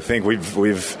I think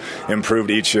we've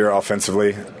improved each year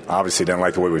offensively. Obviously, didn't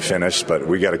like the way we finished, but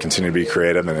we got to continue to be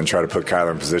creative and try to put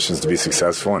Kyler in positions to be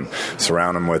successful and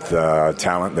surround him with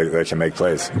talent that can make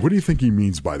plays. What do you think he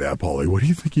means by that, Paulie? What do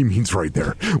you think he means right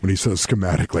there when he says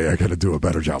schematically, I got to do a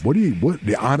better job?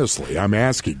 Honestly, I'm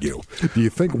asking you.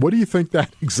 What do you think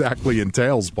that exactly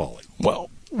entails, Paulie? Well,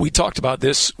 we talked about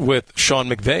this with Sean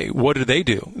McVay. What did they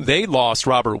do? They lost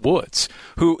Robert Woods,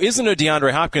 who isn't a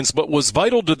DeAndre Hopkins, but was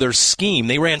vital to their scheme.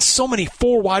 They ran so many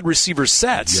 4 wide receiver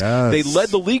sets. Yes. They led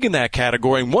the league in that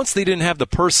category. And once they didn't have the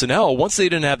personnel, once they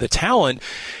didn't have the talent,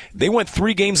 they went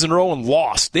 3 games in a row and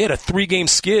lost. They had a 3-game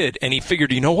skid, and he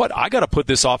figured, you know what? I got to put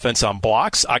this offense on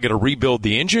blocks. I got to rebuild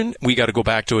the engine. We got to go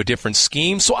back to a different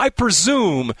scheme. So I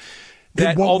presume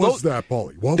that what was that,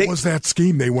 Paulie? What was that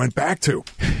scheme they went back to?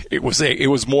 It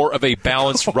was more of a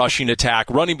balanced rushing attack,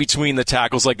 running between the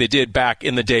tackles like they did back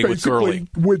in the day with Gurley.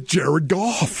 With Jared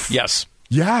Goff.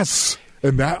 Yes.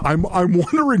 And that I'm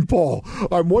wondering, Paul.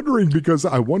 I'm wondering because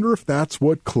I wonder if that's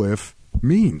what Cliff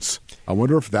means. I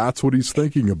wonder if that's what he's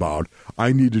thinking about.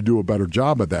 I need to do a better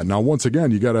job at that. Now, once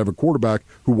again, you got to have a quarterback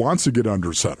who wants to get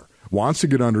under center, wants to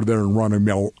get under there and run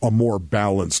a more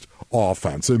balanced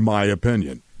offense, in my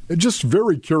opinion. And just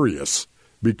very curious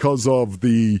because of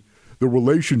the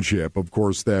relationship, of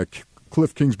course, that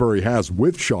Cliff Kingsbury has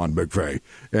with Sean McVay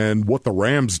and what the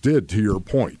Rams did, to your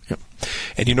point. Yeah.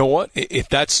 And you know what? If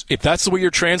that's the way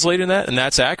you're translating that and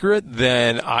that's accurate,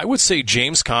 then I would say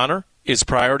James Conner is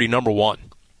priority number one.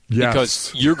 Yes.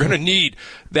 Because you're going to need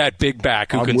that big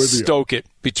back who can stoke it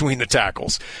between the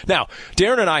tackles. Now,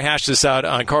 Darren and I hashed this out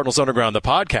on Cardinals Underground, the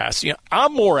podcast. You know,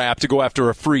 I'm more apt to go after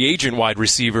a free agent wide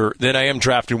receiver than I am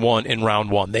drafting one in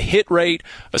round one. The hit rate,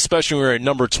 especially when we're at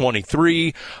number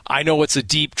 23, I know it's a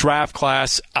deep draft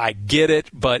class. I get it,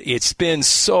 but it's been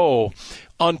so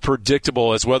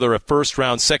unpredictable as whether a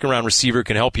first-round, second-round receiver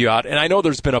can help you out. And I know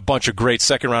there's been a bunch of great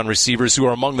second-round receivers who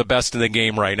are among the best in the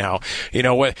game right now. You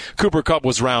know, Cooper Kupp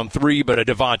was round 3, but a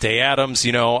Devontae Adams,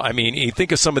 you know, I mean, you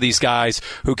think of some of these guys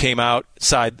who came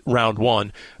outside round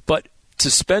 1. But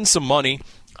to spend some money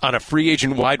on a free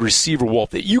agent wide receiver, Wolf,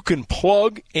 that you can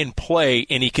plug and play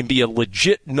and he can be a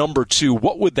legit number 2,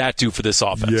 what would that do for this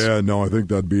offense? Yeah, no, I think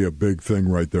that'd be a big thing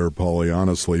right there, Paulie,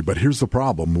 honestly. But here's the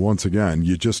problem. Once again,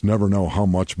 you just never know how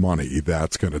much money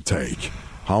that's going to take.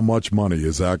 How much money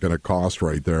is that going to cost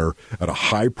right there at a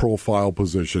high-profile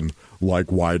position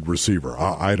like wide receiver?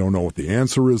 I don't know what the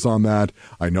answer is on that.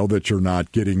 I know that you're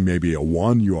not getting maybe a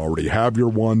 1. You already have your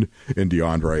 1 in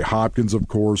DeAndre Hopkins, of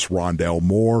course. Rondale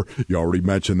Moore, you already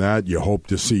mentioned that. You hope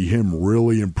to see him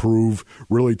really improve,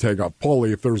 really take off.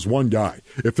 Paulie, if there was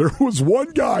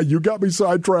one guy, you got me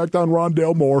sidetracked on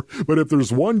Rondale Moore, but if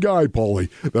there's one guy, Paulie,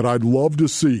 that I'd love to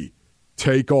see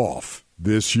take off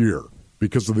this year,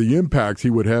 because of the impact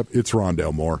he would have, it's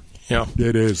Rondale Moore. Yeah.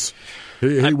 It is.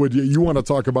 He would. You want to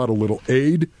talk about a little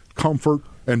aid, comfort,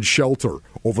 and shelter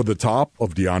over the top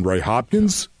of DeAndre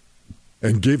Hopkins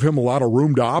and give him a lot of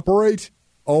room to operate?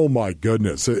 Oh, my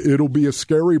goodness. It'll be a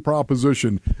scary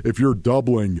proposition if you're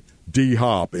doubling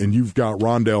D-Hop and you've got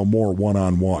Rondale Moore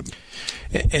one-on-one.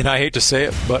 And I hate to say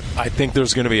it, but I think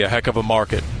there's going to be a heck of a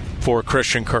market for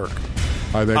Christian Kirk.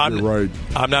 I think you're right.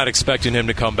 I'm not expecting him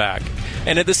to come back.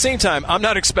 And at the same time, I'm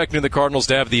not expecting the Cardinals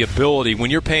to have the ability.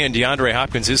 When you're paying DeAndre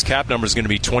Hopkins, his cap number is going to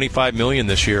be $25 million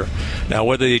this year. Now,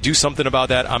 whether they do something about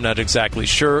that, I'm not exactly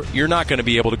sure. You're not going to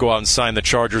be able to go out and sign the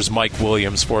Chargers' Mike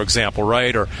Williams, for example,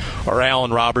 right? Or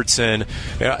Allen Robinson.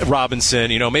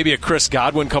 You know, maybe a Chris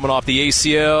Godwin coming off the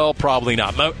ACL. Probably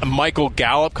not. Michael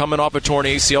Gallup coming off a torn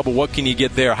ACL, but what can you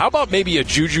get there? How about maybe a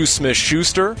Juju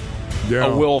Smith-Schuster? Yeah.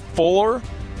 A Will Fuller?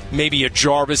 Maybe a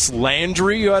Jarvis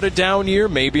Landry who had a down year,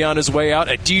 maybe on his way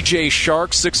out. A DJ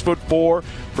Shark, 6'4",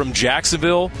 from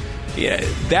Jacksonville. Yeah,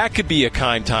 that could be a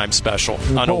time special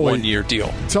on a one-year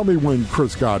deal. Tell me when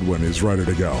Chris Godwin is ready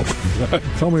to go.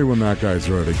 Tell me when that guy's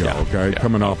ready to go,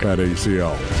 coming off that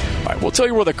ACL. All right, we'll tell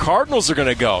you where the Cardinals are going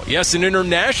to go. Yes, an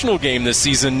international game this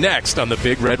season next on the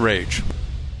Big Red Rage.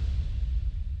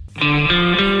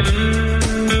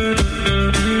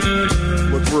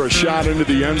 Look for a shot into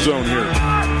the end zone here.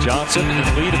 Johnson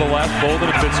in lead to the left, Bolden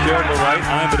and Fitzgerald to the right.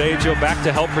 Iambedejo back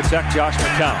to help protect Josh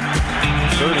McCown.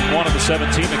 3rd and 1 of the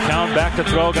 17. McCown back to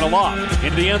throw, going to lob.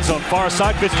 Into the end zone, far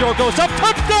side. Fitzgerald goes up,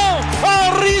 touchdown!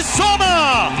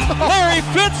 Arizona! Larry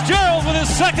Fitzgerald with his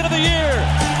 2nd of the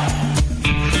year.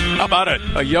 How about it?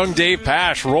 A young Dave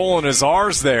Pasch rolling his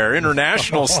R's there,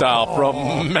 international style,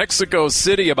 from Mexico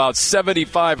City, about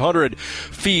 7,500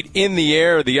 feet in the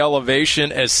air, the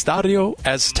elevation. Estadio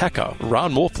Azteca.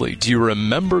 Ron Wolfley, do you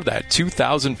remember that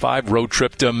 2005 road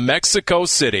trip to Mexico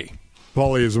City?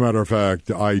 Paulie, as a matter of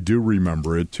fact, I do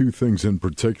remember it. 2 things in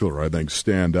particular I think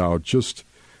stand out. Just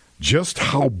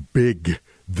how big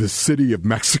the city of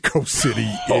Mexico City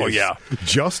is. Oh, yeah.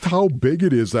 Just how big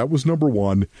it is. That was number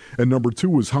 1. And number 2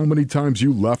 was how many times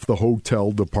you left the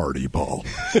hotel to party, Paul.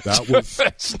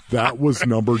 That was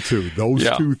number 2. Those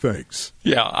 2 things.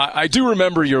 Yeah, I do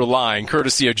remember your line,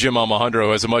 courtesy of Jim Almohandro,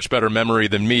 who has a much better memory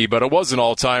than me, but it was an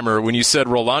all-timer. When you said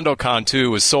Rolando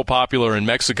Cantu was so popular in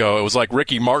Mexico, it was like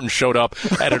Ricky Martin showed up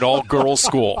at an all-girls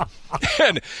school.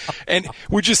 And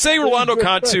would you say Rolando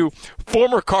Cantu,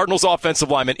 former Cardinals offensive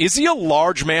lineman, is he a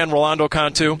large man, Rolando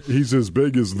Cantu? He's as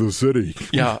big as the city.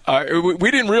 Yeah,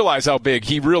 we didn't realize how big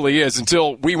he really is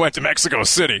until we went to Mexico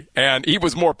City, and he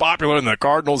was more popular than the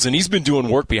Cardinals, and he's been doing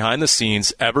work behind the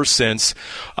scenes ever since.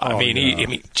 I mean,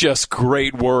 just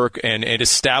great work and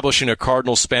establishing a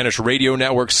Cardinals Spanish radio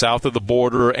network south of the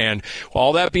border. And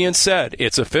all that being said,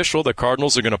 it's official. The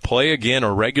Cardinals are going to play again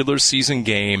a regular season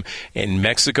game in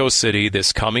Mexico City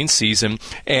this coming season.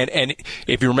 And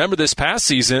if you remember this past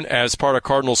season, as part of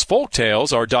Cardinals Folk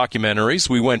Tales, our documentaries,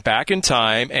 we went back in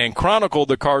time and chronicled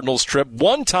the Cardinals trip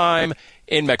one time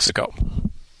in Mexico.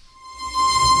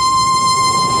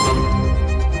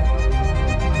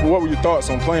 What were your thoughts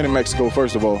on playing in Mexico,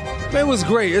 first of all? It was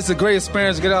great. It's a great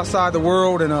experience to get outside the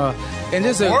world and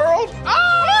just world?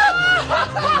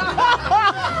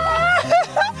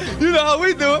 You know how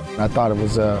we do it. I thought it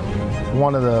was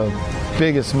one of the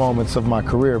biggest moments of my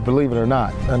career, believe it or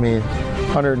not. I mean,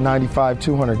 195,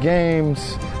 200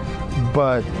 games,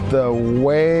 but the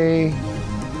way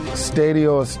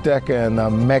Estadio Azteca and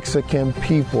the Mexican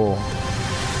people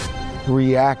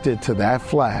reacted to that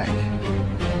flag,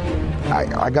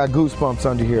 I got goosebumps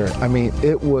under here. I mean,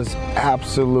 it was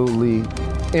absolutely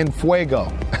en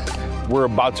fuego. We're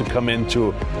about to come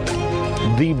into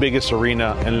the biggest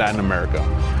arena in Latin America,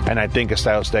 and I think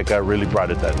Estadio Azteca really brought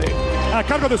it that day. A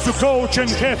cargo de su coach en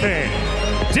jefe,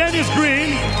 Dennis Green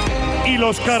y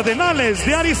los Cardenales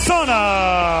de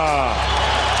Arizona.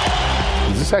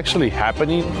 Is this actually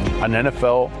happening? An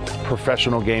NFL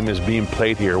professional game is being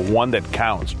played here, one that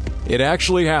counts. It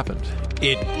actually happened.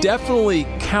 It definitely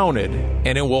counted,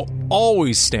 and it will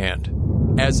always stand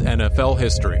as NFL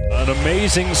history. An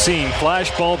amazing scene.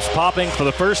 Flashbulbs popping for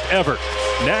the first ever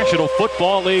National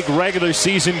Football League regular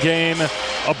season game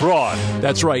abroad.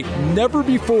 That's right. Never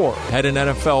before had an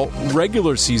NFL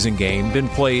regular season game been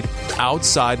played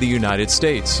outside the United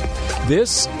States.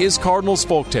 This is Cardinals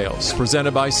Folktales,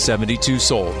 presented by 72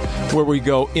 Soul, where we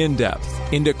go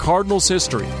in-depth into Cardinals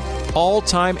history,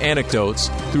 all-time anecdotes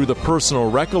through the personal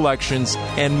recollections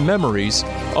and memories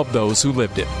of those who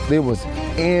lived it. It was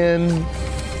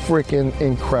freaking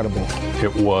incredible.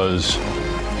 It was,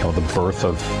 the birth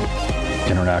of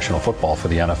international football for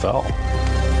the NFL.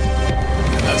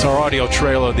 That's our audio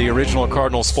trailer of the original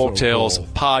Cardinals Folktales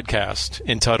podcast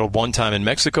entitled One Time in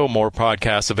Mexico. More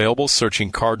podcasts available,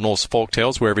 searching Cardinals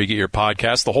Folktales wherever you get your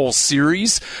podcasts. The whole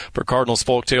series for Cardinals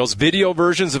Folktales. Video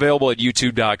versions available at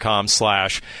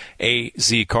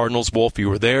youtube.com/AZ Cardinals. Wolf, you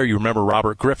were there. You remember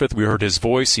Robert Griffith. We heard his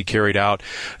voice. He carried out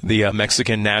the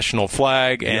Mexican national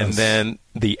flag. And then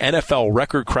the NFL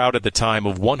record crowd at the time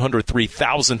of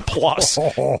 103,000 plus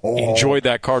enjoyed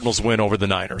that Cardinals win over the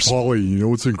Niners. Paulie, you know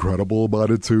what's incredible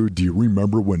about it, too? Do you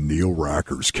remember when Neil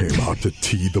Rackers came out to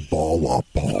tee the ball up,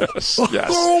 Paul? Yes.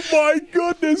 Oh, my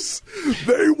goodness.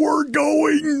 They were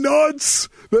going nuts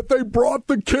that they brought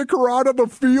the kicker out of the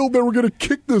field. They were going to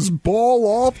kick this ball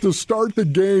off to start the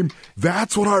game.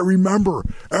 That's what I remember.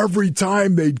 Every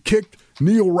time they'd kicked,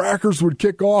 Neil Rackers would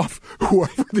kick off.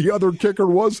 Whoever the other kicker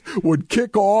was would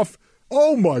kick off.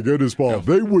 Oh, my goodness, Paul.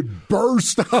 They would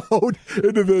burst out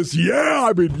into this. Yeah,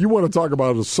 I mean, you want to talk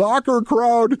about a soccer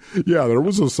crowd? Yeah, there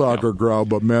was a soccer crowd,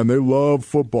 but, man, they love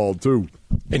football, too.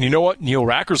 And you know what? Neil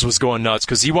Rackers was going nuts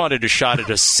because he wanted a shot at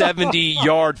a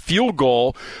 70-yard field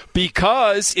goal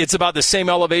because it's about the same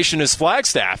elevation as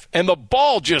Flagstaff, and the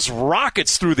ball just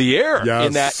rockets through the air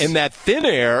in that thin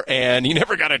air, and he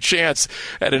never got a chance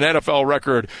at an NFL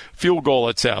record field goal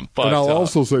attempt. But, and I'll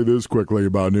also say this quickly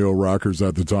about Neil Rackers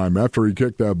at the time. After he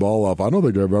kicked that ball off, I don't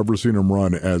think I've ever seen him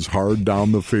run as hard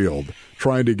down the field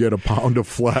trying to get a pound of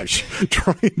flesh,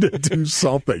 trying to do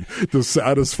something to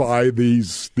satisfy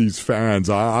these fans.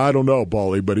 I don't know,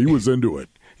 Paulie, but he was into it.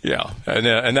 Yeah,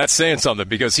 and that's saying something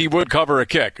because he would cover a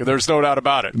kick. There's no doubt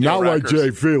about it. Not like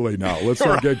Jay Feely now. Let's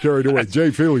not get carried away.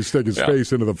 Jay Feely stick his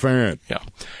face into the fan. Yeah.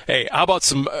 Hey, how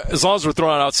about as long as we're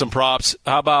throwing out some props,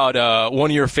 how about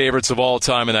one of your favorites of all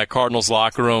time in that Cardinals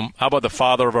locker room? How about the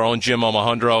father of our own Jim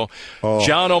Omohundro?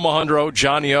 John Omohundro,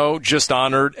 Johnny O, just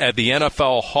honored at the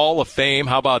NFL Hall of Fame.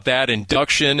 How about that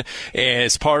induction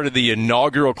as part of the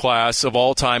inaugural class of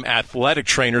all-time athletic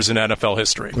trainers in NFL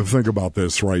history? Think about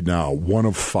this right now. One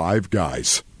of five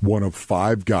guys,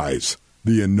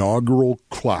 the inaugural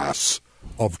class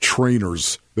of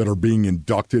trainers that are being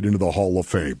inducted into the Hall of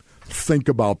Fame. Think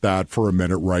about that for a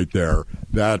minute right there.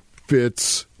 That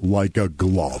fits like a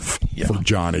glove for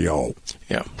Johnny O.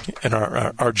 Yeah, and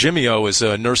our Jimmy O is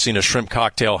nursing a shrimp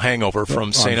cocktail hangover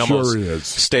from St. Elmo's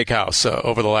Steakhouse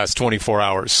over the last 24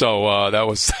 hours. So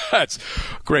that's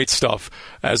great stuff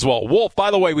as well. Wolf, by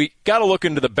the way, we got to look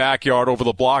into the backyard, over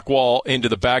the block wall, into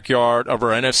the backyard of our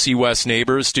NFC West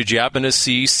neighbors. Did you happen to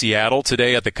see Seattle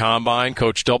today at the Combine?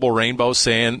 Coach Double Rainbow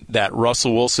saying that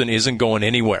Russell Wilson isn't going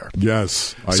anywhere.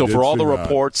 Yes. So for all the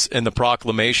reports and the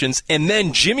proclamations, and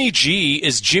then Jimmy G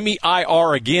is Jimmy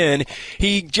IR again.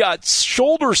 He got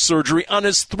shoulder surgery on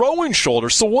his throwing shoulder.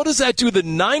 So what does that do to the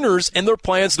Niners and their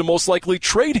plans to most likely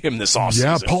trade him this offseason?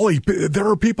 Yeah, Paulie, there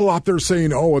are people out there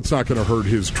saying, it's not going to hurt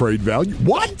his trade value.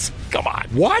 What? Come on.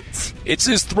 What? It's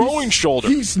his throwing shoulder.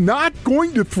 He's not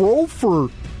going to throw for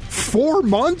 4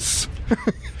 months?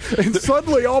 And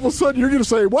suddenly, all of a sudden, you're going to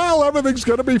say, well, everything's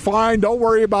going to be fine. Don't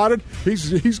worry about it.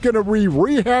 He's going to be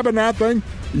rehabbing that thing.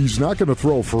 He's not going to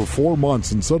throw for 4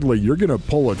 months, and suddenly you're going to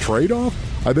pull a trade off?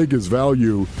 I think his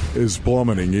value is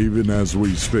plummeting even as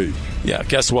we speak. Yeah,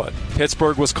 guess what?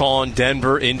 Pittsburgh was calling,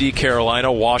 Denver, Indy,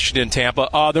 Carolina, Washington,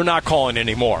 Tampa. They're not calling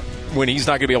anymore. when he's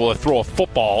not going to be able to throw a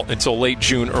football until late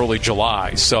June, early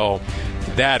July. So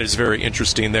that is very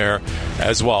interesting there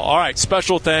as well. All right,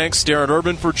 special thanks, Darren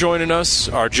Urban, for joining us,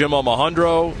 our Jim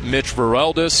Alejandro, Mitch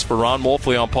Vareldis, for Ron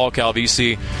Wolfley, on Paul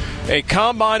Calvisi. A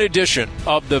combine edition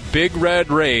of the Big Red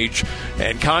Rage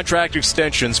and contract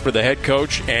extensions for the head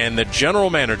coach and the general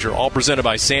manager, all presented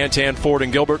by Santan Ford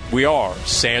and Gilbert. We are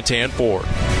Santan Ford.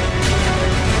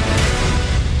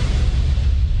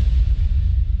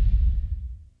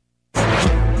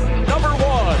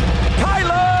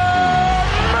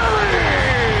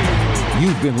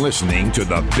 You've been listening to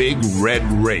the Big Red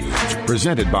Rage,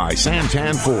 presented by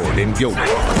Santan Ford in Gilbert.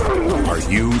 Are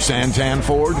you Santan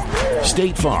Ford?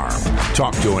 State Farm.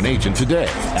 Talk to an agent today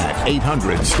at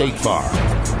 800-STATE-FARM.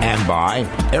 And by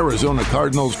Arizona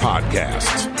Cardinals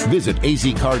Podcasts. Visit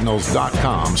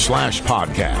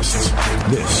azcardinals.com/podcasts.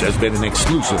 This has been an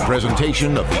exclusive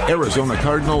presentation of the Arizona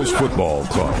Cardinals Football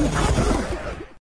Club.